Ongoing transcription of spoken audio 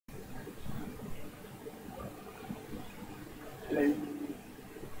Hello.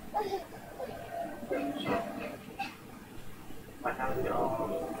 I have it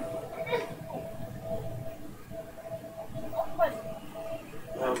all.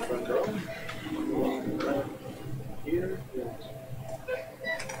 Front door. Here. Yes.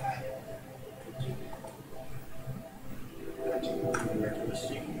 Let me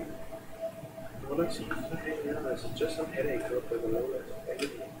see. What I see is just some headache up by the lower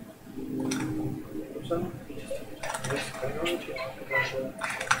everything. Some yes, I know it because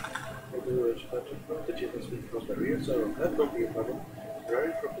I do it, but the gym has been closed by real, so that won't be a problem.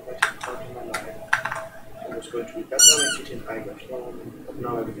 Very problematic part in my life. I was going to be better when eating I got home, but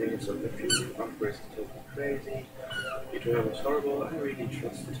now everything is so confusing, upgrades is totally crazy. It was horrible, I really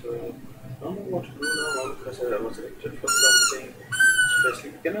trusted her. I don't know what to do now because I was elected for something. Firstly,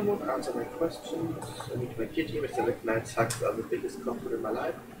 again, I won't answer my questions. I meet my kitty, Mr. McKnight sucks are the biggest comfort in my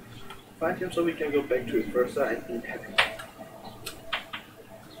life. Find him so we can go back to his Versa and be happy.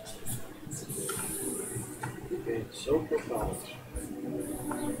 Okay, so profound.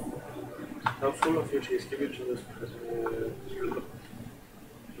 How full of your tears give it to this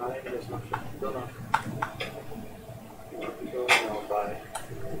line is not good enough. Go now, bye.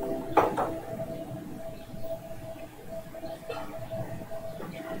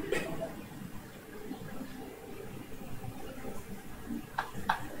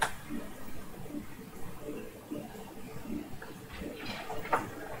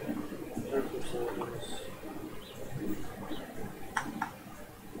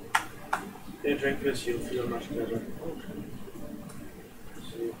 Yeah, drink this, you'll feel much better. Okay.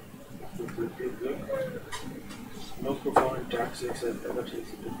 See, good. No profound dark sex I've ever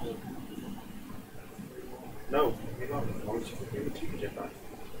tasted before. No, hang on. I want you to give it to me, Japan.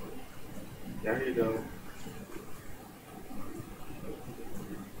 There you go.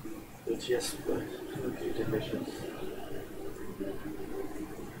 It's yes, but absolutely delicious.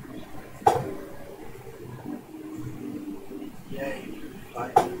 Yay,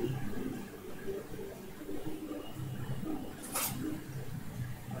 finally.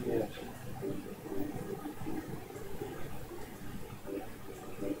 Yeah.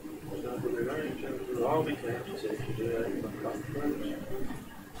 So we're going to do all we can to say if you do that in the conference.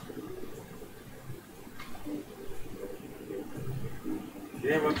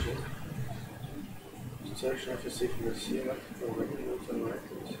 Yeah, what's it? Search after syphilis here. Already knows some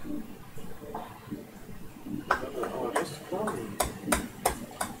items. Oh, just for me.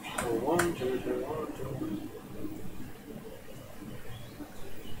 Oh, 1, 2, 3, 1, 2.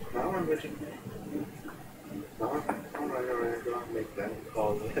 Now I'm waiting. Now I'm alright, go and make that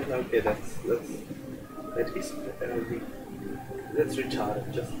call. Okay, that is that's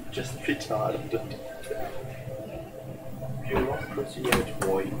retarded. Just retarded. Bureaucracy at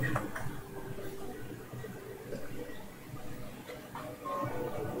work.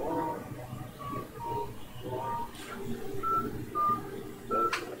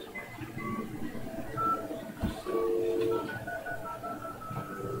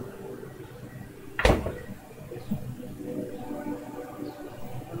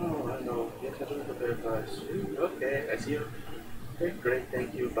 Okay, I see you. Okay, great,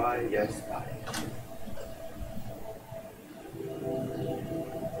 thank you. Bye. Yes, bye.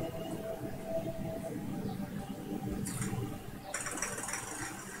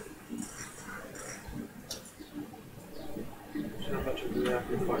 How much do you have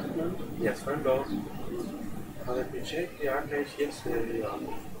the appointment? Yes, Fran. Let me check the arcade. Yes, there you are.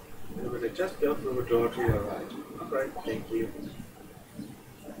 And will just go through the door to your right. Alright, thank you.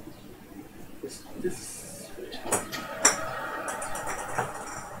 This is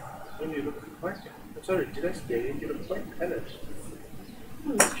when you look quite. I'm sorry, did I scare you? You look quite pallid.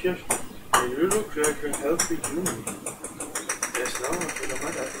 You look like a healthy human. Yes, no, you don't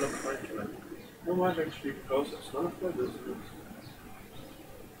mind, I look quite human. No mind actually, because it's none of my business.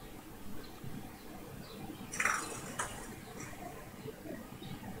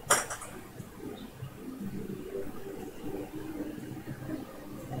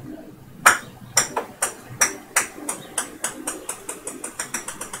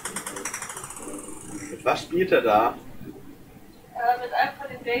 Was spielt da? Mit einem von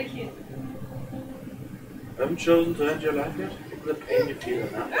den Bällchen. Haven't chosen to end your life yet? The pain you feel,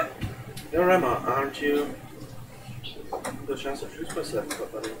 huh? You're Emma, aren't you? The chance to choose myself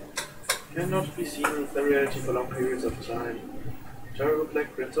properly. Cannot be seen in the reality for long periods of time. Terrible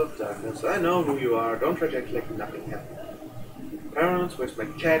black prince of darkness. I know who you are. Don't try to act like nothing happened. Parents, where's my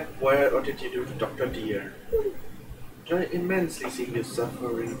cat? What did you do to Dr. Deer? I immensely see you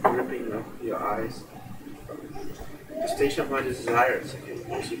suffering, ripping up your eyes. The station of my desires, I can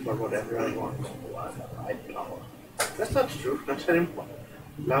use you for whatever I want. What right power. That's not true. Not anymore.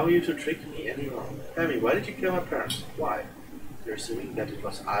 Allow you to trick me anymore. Tell me, why did you kill my parents? Why? You're assuming that it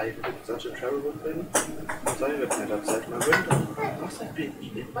was I who did such a terrible thing? I saw you met outside my window. Must have been.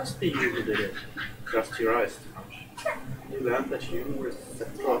 It must be you who did it. Trust your eyes too much. You learned that human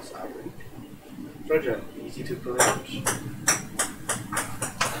receptors are weak. Fragile, easy to pronounce.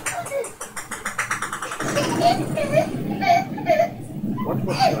 What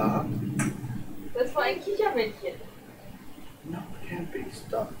was that? Das war ein Kichermännchen. No, it can't be.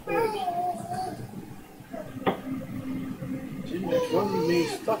 Stop it. Didn't it want me?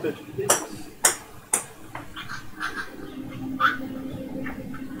 Stop it, please.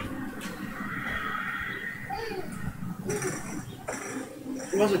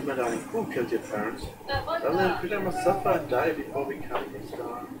 Who was it, my darling? Who killed your parents? Well, then Peter must suffer and die before we can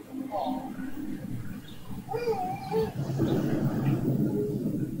restart.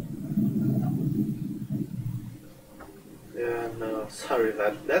 Yeah, no, sorry,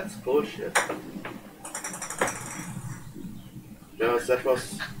 that's bullshit. No, that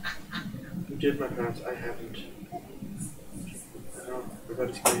was... Who did my parents? I haven't. I know,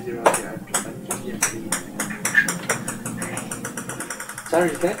 everybody's crazy around here. I'm just here. Sorry,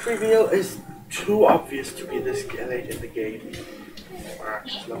 that reveal is too obvious to be this late in the game.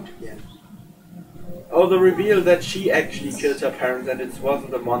 Just locked again. Oh, the reveal that she actually killed her parents and it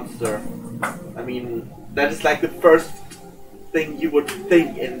wasn't a monster. I mean, that is like the first thing you would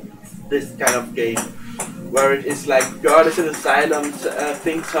think in this kind of game. Where it is like, girl is in asylum,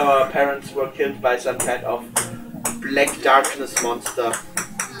 thinks her parents were killed by some kind of black darkness monster.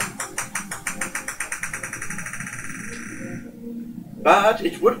 But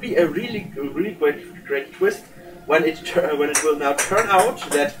it would be a really great twist when it will now turn out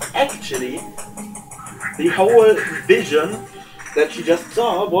that actually the whole vision that she just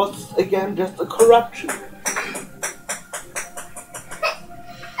saw was again just a corruption.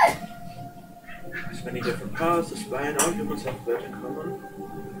 There's many different paths, the spy and all humans have that in common.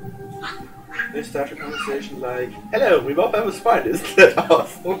 They start a conversation like, "Hello, we both have a spine, isn't that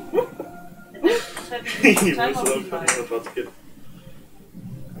awesome?" He was so funny about the kid.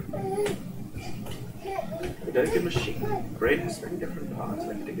 A delicate machine. Brain has many different parts.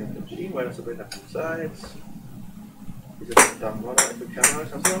 Like to get the machine, why does the brain have two sides? Is it down water like the camera or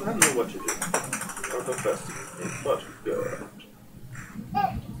something? I don't know what to do. Or go first. But good.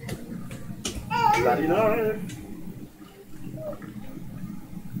 Bloody life!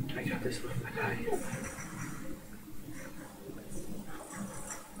 I got this with my guy.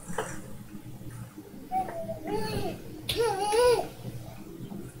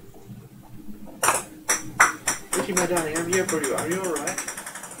 Ricky, my darling, I'm here for you. Are you alright?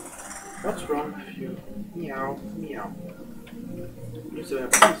 What's wrong with you? Meow, meow.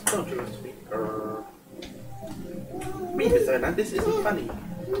 Mr. Please don't do this to me. Me, Mr. Anand, this isn't funny.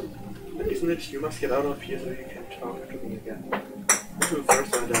 But isn't it? You must get out of here so you can talk to me again. You do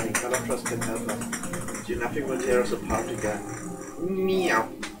first, my darling. I don't trust can help us. So nothing will tear us apart again. Meow.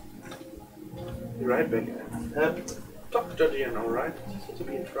 Be right back. Dr. Dean, alright? He seems to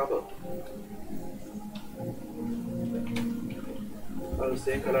be in trouble. Oh, the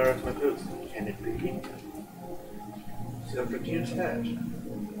same color as my boots. Can it be? See Dr. Dean's head.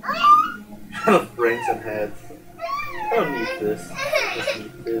 Full of brains and heads. I don't need this. I just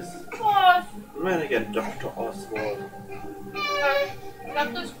need this. What? Man again, Dr. Oswald. Ich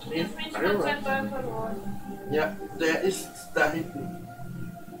glaube, das Mädchen hat seinen Ball verloren. Ja, der ist da hinten.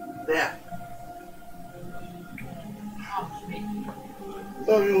 Der.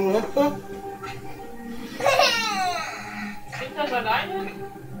 Oh, ja. Steht das alleine?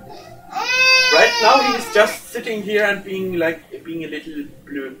 Right now he's just sitting here and being a little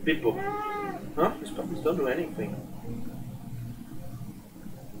blue bimbo. Huh? These buttons don't do anything.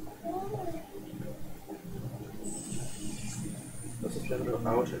 Das ist level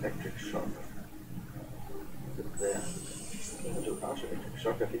out electric shock. Is it there? Level out electric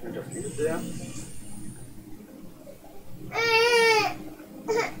shock, I think I just leave it there.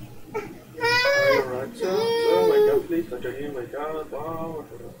 Alright, so wake up please, Dr. Dean, wake up. Oh, what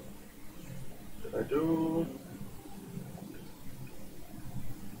should I do?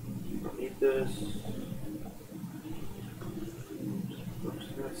 I need this. I'm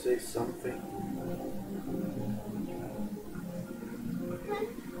just gonna say something.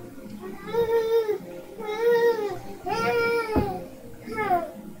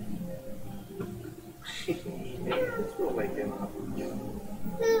 This will wake him up.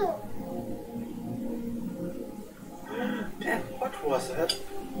 Damn, what was that?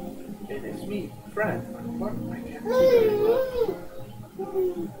 It is me, Fran. What? I can't see very well.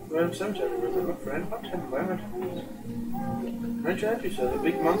 Well, cemetery, remember, Fran? What environment? Trying to help you, sir. The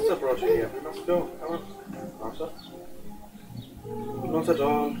big monster brought you here. We must go. Come on. Monster? Not at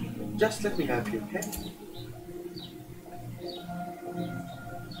all. Just let me help you, okay?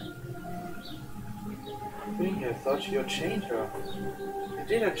 Being here, thought you'd change her.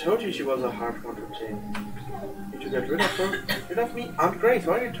 Indeed, I told you she was a hard one to change. Did you get rid of her? Rid of me? Aunt Grace,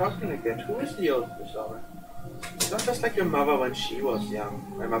 why are you talking like that? Who is the old sorry? It's not just like your mother when she was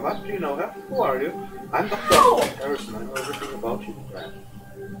young. My mother, do you know her? Who are you? I'm Dr. Harrison. I know everything about you, Fran.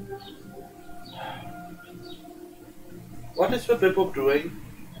 What is the Bipop doing?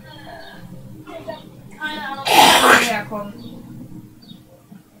 Keine Ahnung, wo die herkommt.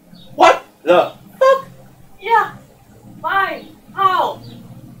 What the fuck? Ja, mein Haus.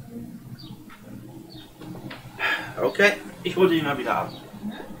 Okay, ich hole ihn mal wieder ab.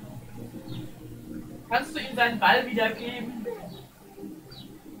 Kannst du ihm seinen Ball wiedergeben?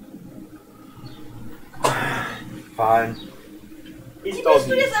 Fine. Wie bist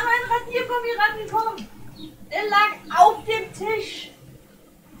du jetzt an meinen Radiergummi rangekommen? Der lag auf dem Tisch.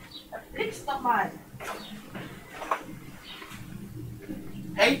 Da blickst doch mal.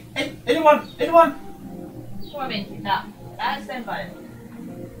 Hey, anyone! Moment, da ist dein Ball.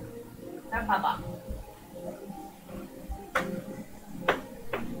 Herr Papa.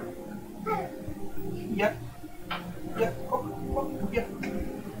 Ja, guck, hier.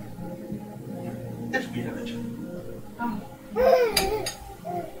 Das Spiel damit.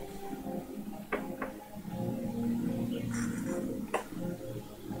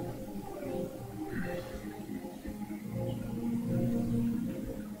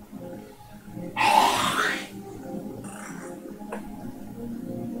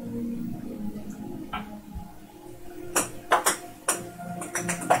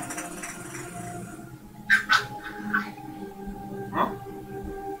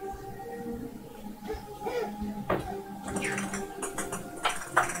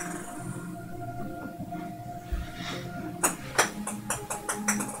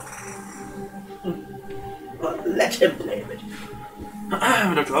 Let him play with it.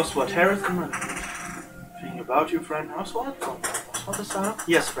 Dr. Oswald Harrison. Thing about you, Fran. Oswald? Oswald the son?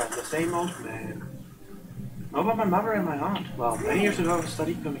 Yes, Fran, the same old man. How about my mother and my aunt? Well, many years ago I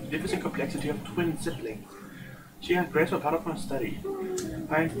studied the magnificent complexity of twin siblings. She and Grace were part of my study.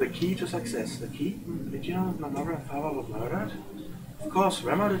 Find the key to success. The key? Did you know that my mother and father were murdered? Of course,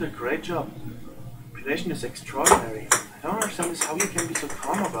 Remo did a great job. Population is extraordinary. I don't understand how you can be so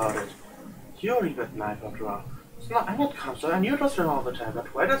calm about it. You're even at night, after all. I'm not calm, sir. I knew it was wrong all the time, but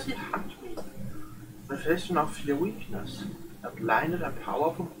why does he hunt me? Manifestation of your weakness. A blinded and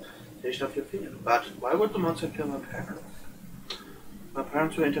powerful manifestation of your fear. But why would the monster kill my parents? My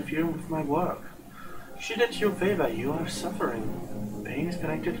parents were interfering with my work. She did you a favor. You are suffering. Pain is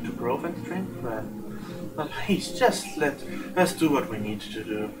connected to growth and strength, Fran. But please, just let us do what we need to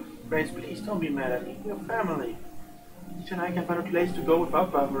do. Grace, please don't be mad at me. Your family. Each and I can find a place to go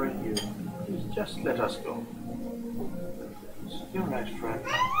without bothering you. Please, just let us go. You're right, Fran.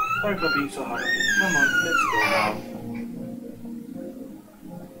 Sorry for being so hard on you. Come on, let's go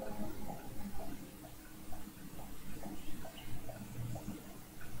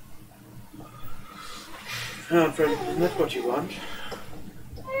now. Fran, isn't that what you want?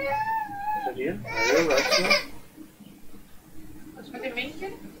 Dear? Are you right, sir? Was mit dem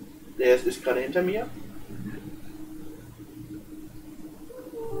Männchen? Der ist gerade hinter mir.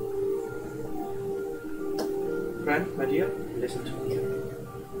 Fran, my dear, listen to me.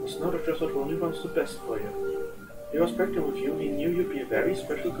 It's not that Joseph only wants the best for you. He was pregnant with you, he knew you'd be a very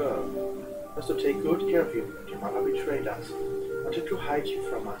special girl. He was to take good care of you, but your mother betrayed us. Wanted to hide you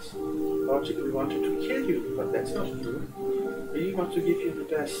from us. Thought we wanted to kill you, but that's not true. He wants to give you the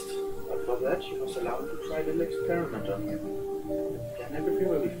best, but for that you must allow him to try a little experiment on you. Then everything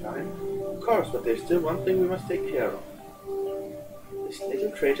will be fine. Of course, but there's still one thing we must take care of. This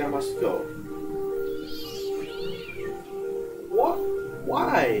little traitor must go. What?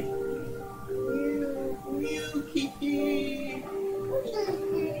 Why? Kiki.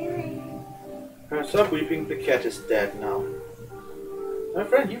 Stop weeping, the cat is dead now. My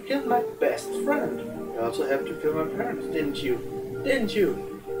friend, you killed my best friend. You also have to kill my parents, didn't you? Didn't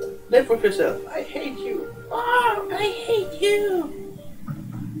you? Live with yourself. I hate you. Oh, I hate you.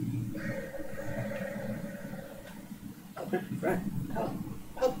 Okay, friend, help.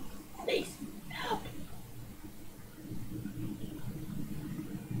 Help, please. Help.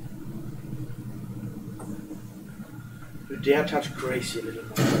 You dare touch Grace, you little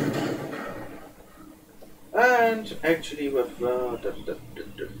monster. And actually with No.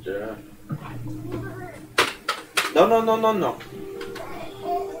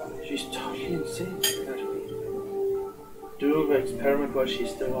 She's totally insane. Do the experiment while she's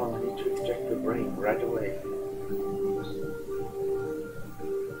still on. I need to extract the brain right away.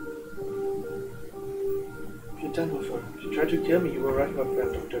 What have you done with her? She tried to kill me. You were right about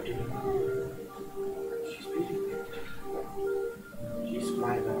that, Dr. D. She's bleeding. She's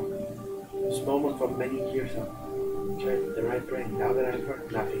mine now. This moment for many years now. Tried the right brain. Now that I've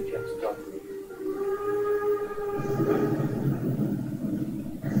heard, nothing can stop me.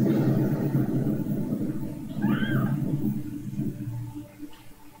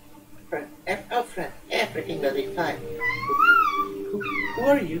 Oh, Fran, everything will be fine. Who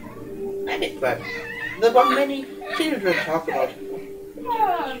are you? I'm it, but the one many children talk about.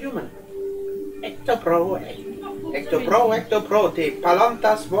 Human. Ectopro, te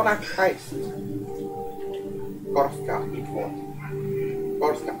palantas monachais. Gorska, it was.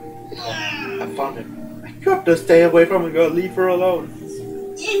 Gorska, it was. I found him. I got to stay away from her girl. Leave her alone.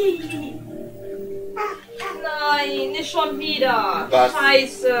 Nein, nicht schon wieder. Was?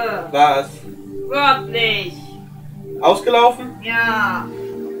 Scheiße. Was? Wirklich. Ausgelaufen? Ja.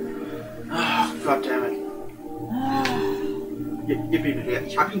 Ach, goddammit. Gib ihn her.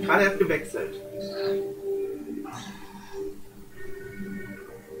 Ich hab ihn gerade erst gewechselt.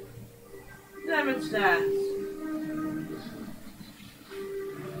 Damit das.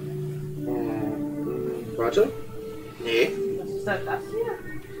 Warte. Nee. Was ist denn das hier?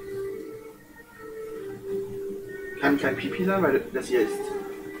 Kann kein Pipi sein, weil das hier ist.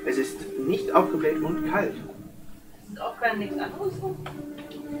 Es ist nicht aufgebläht und kalt. Das ist auch gar nichts anderes.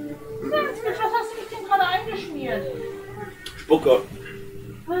 Was hast du mich denn gerade eingeschmiert? Spucke.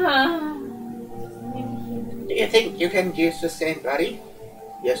 Do you think you can use the same body?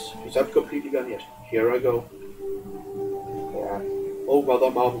 Yes, he's not completely gone yet. Here I go. Yeah. Oh,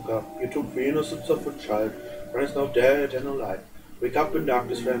 Mother Mabuka, you took the innocence of a child. Fran is now dead and alive. Wake up in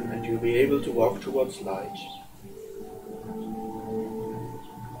darkness, Fran, and you'll be able to walk towards light.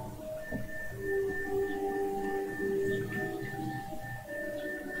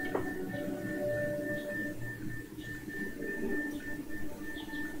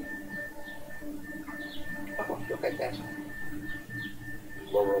 Oh, look at that.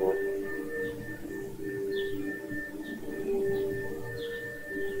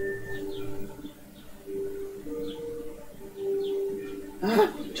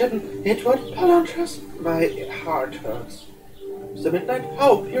 Jen, Edward, Palantras, my heart hurts. Mr. Midnight,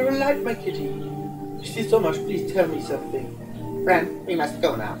 how? You're alive, my kitty. You see so much, please tell me something. Fran, we must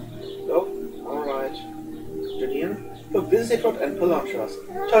go now. Go? Alright. Julian, look, this is Edward and Palantras.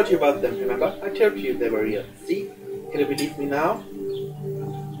 Told you about them, remember? I told you they were here. See? Can you believe me now?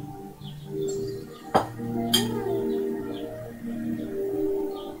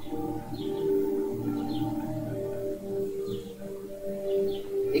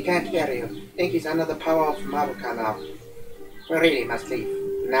 He can't hear you. Think he's under the power of Mabuka now. We really must leave.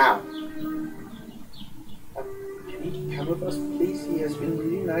 Now. Can he come with us, please? He has been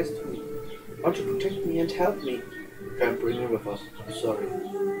really nice to me. Want to protect me and help me. You can't bring him with us. I'm sorry.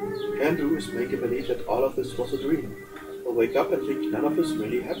 What you can do is make him believe that all of this was a dream. He'll wake up and think none of this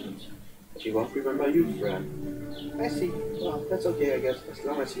really happened. But he won't remember you, Fran. I see. Well, that's okay, I guess, as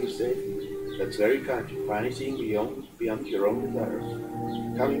long as he's safe. That's very kind. Finally seeing beyond your own desires.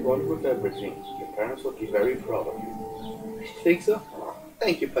 Becoming one with everything. Your parents would be very proud of you. You think so? Oh,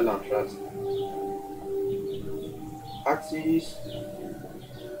 thank you, Palantras. Axis.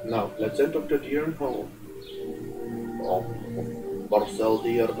 Now, let's send Dr. Deeren home. Oh, Marcel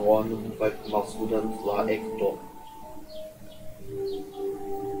Deeren one like Masudans la Ecto.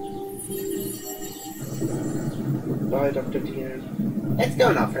 Bye, Dr. Deeren. Let's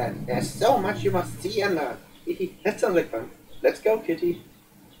go now, Fran. There's so much you must see and learn. That sounds like fun. Let's go, Kitty.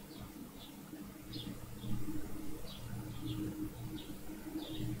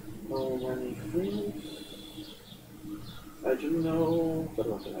 So many things I do know, but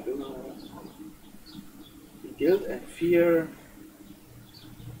what I do know. Guilt and fear.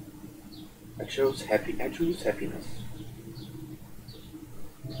 I choose happiness.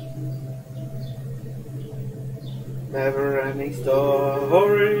 Never-ending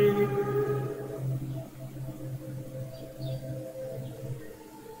story.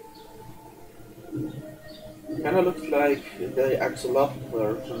 Kinda looks like the axolotl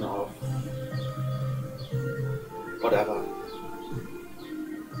version of whatever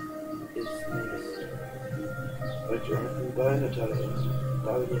his name is. By Jonathan by Natalia.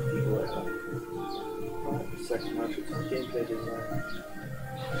 David Figuera. Second match with some gameplay design.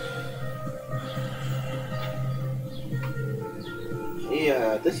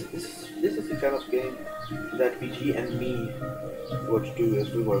 Yeah, this is the kind of game that VG and me would do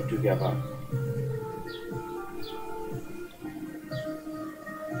if we work together.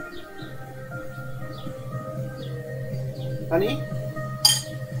 Honey?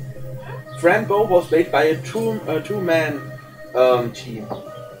 Fran Bow was made by a two-man team.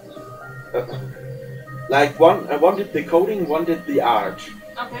 Like one did the coding, one did the art.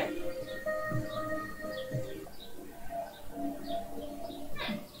 Okay.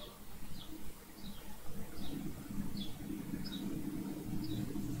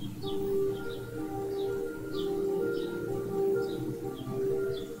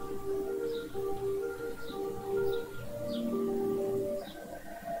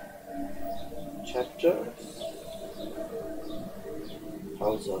 Chapters.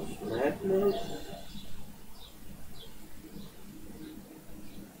 House of Madness.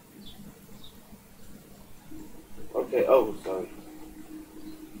 Okay, oh, sorry.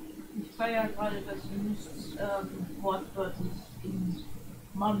 Ich feiere gerade, dass du nicht wortwörtlich in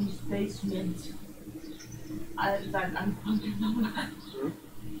Mommy's Basement seinen Anfang genommen hast.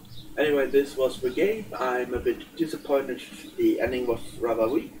 Anyway, this was the game. I'm a bit disappointed the ending was rather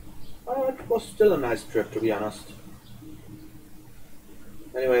weak. It was still a nice trip, to be honest.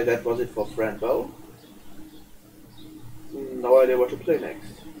 Anyway, that was it for Fran Bow. No idea what to play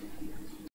next.